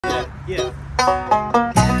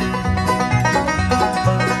Yeah.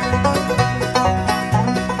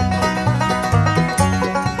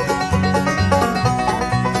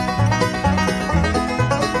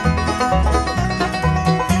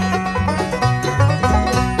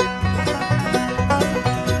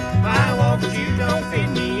 My walking shoes don't fit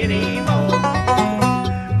me anymore.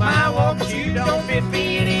 My walking shoes don't fit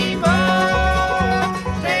me anymore.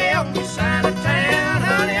 Stay on your side of town,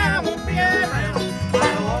 honey, I won't be around.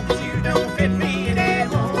 My walking shoes don't fit me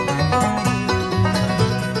anymore.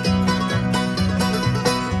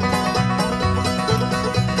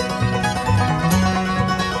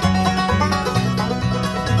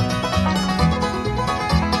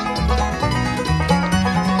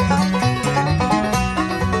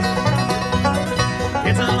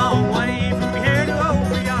 It's a long way from here to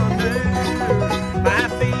over yonder. My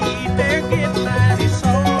feet, they're getting mighty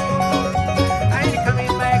sore. Ain't you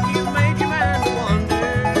coming back? You made your mind to wonder.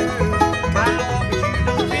 My walking shoes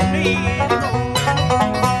don't fit me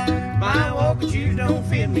anymore. My walking shoes don't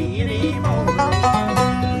fit me anymore.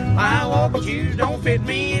 My walking shoes don't fit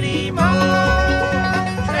me anymore.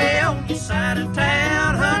 Stay on your side of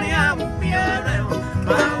town, honey, I won't be around.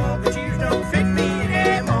 My walking shoes don't fit me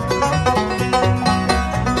anymore.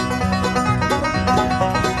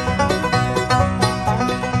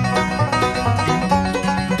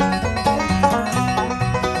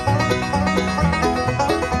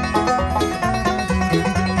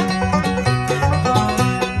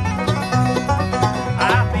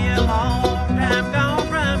 I'll be a long time gone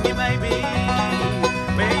from you, baby.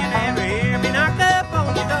 Well, you never hear me knock up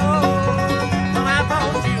on your door. Well, I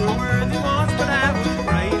thought you were worthy once, but I was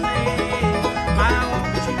crazy. My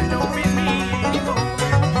walking shoes don't fit me anymore.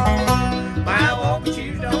 My walking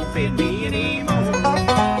shoes don't fit me anymore.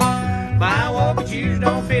 My walking shoes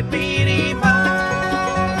don't fit me anymore.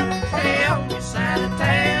 Stay on your side of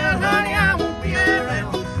town, honey, I won't be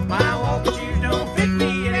around. My walking shoes don't fit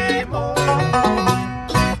me anymore.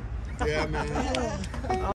 Yeah, man.